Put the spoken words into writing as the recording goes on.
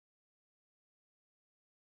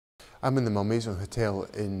I'm in the Malmaison Hotel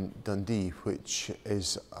in Dundee, which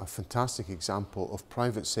is a fantastic example of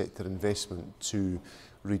private sector investment to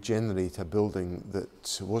regenerate a building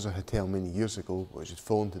that was a hotel many years ago, which had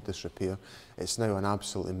fallen to disrepair. It's now an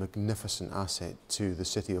absolutely magnificent asset to the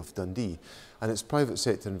city of Dundee. And it's private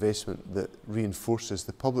sector investment that reinforces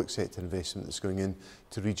the public sector investment that's going in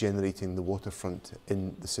to regenerating the waterfront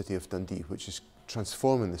in the city of Dundee, which is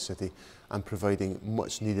transforming the city and providing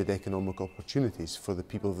much needed economic opportunities for the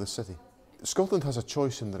people of the city. Scotland has a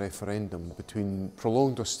choice in the referendum between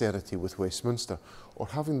prolonged austerity with Westminster or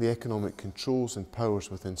having the economic controls and powers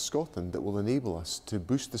within Scotland that will enable us to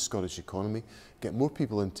boost the Scottish economy, get more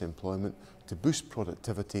people into employment, to boost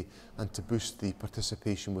productivity and to boost the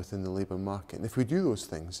participation within the labour market. And if we do those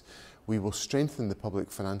things, we will strengthen the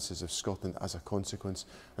public finances of Scotland as a consequence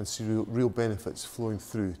and see real benefits flowing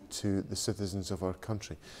through to the citizens of our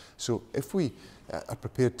country. So if we are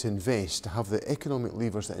prepared to invest, to have the economic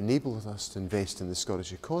levers that enable us to invest in the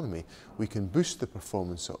Scottish economy, we can boost the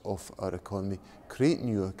performance of our economy, create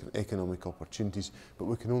new economic opportunities, but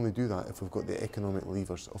we can only do that if we've got the economic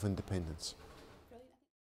levers of independence.